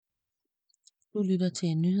Du lytter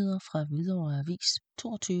til Nyheder fra Hvidovre Avis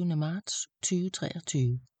 22. marts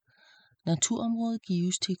 2023. Naturområde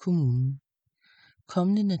gives til kommunen.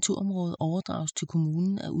 Kommende naturområde overdrages til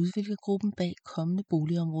kommunen af udviklergruppen bag kommende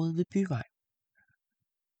boligområde ved Byvej.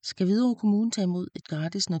 Skal Hvidovre Kommune tage imod et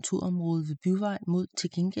gratis naturområde ved Byvej mod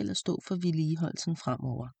til gengæld at stå for vedligeholdelsen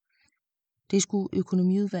fremover? Det skulle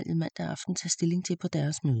økonomiudvalget mandag aften tage stilling til på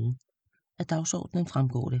deres møde. Af dagsordenen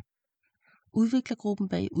fremgår det. Udviklergruppen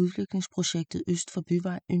bag udviklingsprojektet øst for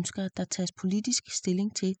Byvej ønsker, at der tages politisk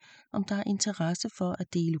stilling til, om der er interesse for,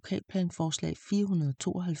 at det i lokalplanforslag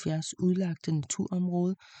 472 udlagte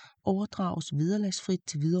naturområde overdrages vederlagsfrit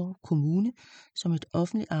til Hvidovre Kommune som et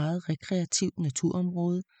offentligt ejet rekreativt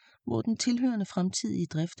naturområde, hvor den tilhørende fremtidige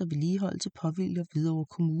drift og vedligeholdelse påhviler Hvidovre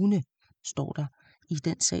Kommune, står der i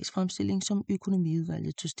den sagsfremstilling, som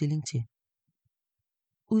økonomiudvalget tog stilling til.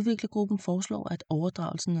 Udviklergruppen foreslår, at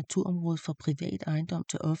overdragelsen af naturområdet fra privat ejendom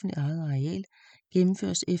til offentlig ejet areal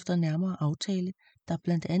gennemføres efter nærmere aftale, der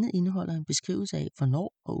blandt andet indeholder en beskrivelse af,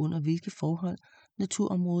 hvornår og under hvilke forhold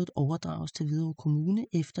naturområdet overdrages til Hvidovre Kommune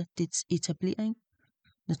efter dets etablering,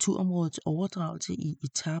 naturområdets overdragelse i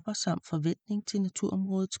etaper samt forventning til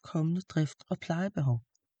naturområdets kommende drift og plejebehov.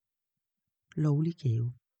 Lovlig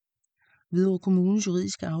gave. Hvidovre Kommunes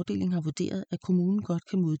juridiske afdeling har vurderet, at kommunen godt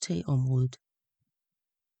kan modtage området.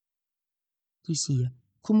 De siger,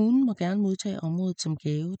 kommunen må gerne modtage området som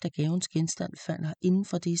gave, da gavens genstand falder inden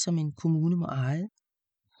for det, som en kommune må eje,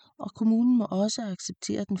 og kommunen må også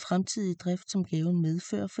acceptere den fremtidige drift, som gaven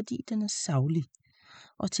medfører, fordi den er saglig,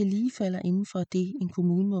 og tillige falder inden for det, en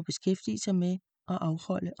kommune må beskæftige sig med og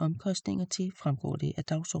afholde omkostninger til, fremgår det af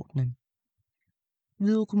dagsordenen.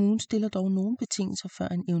 Hvidovre Kommune stiller dog nogle betingelser før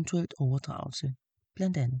en eventuelt overdragelse,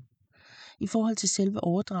 blandt andet. I forhold til selve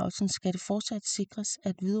overdragelsen skal det fortsat sikres,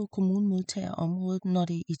 at Hvidovre Kommune modtager området, når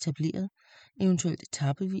det er etableret, eventuelt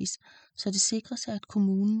etapevis, så det sikres, at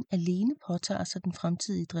kommunen alene påtager sig den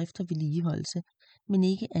fremtidige drift og vedligeholdelse, men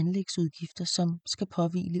ikke anlægsudgifter, som skal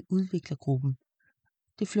påhvile udviklergruppen.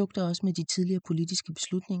 Det flugter også med de tidligere politiske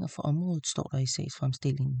beslutninger for området, står der i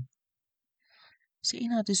sagsfremstillingen.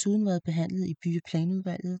 Sagen har desuden været behandlet i By- og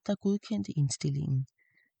Planudvalget, der godkendte indstillingen.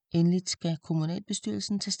 Endeligt skal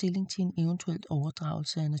kommunalbestyrelsen tage stilling til en eventuelt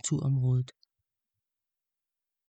overdragelse af naturområdet.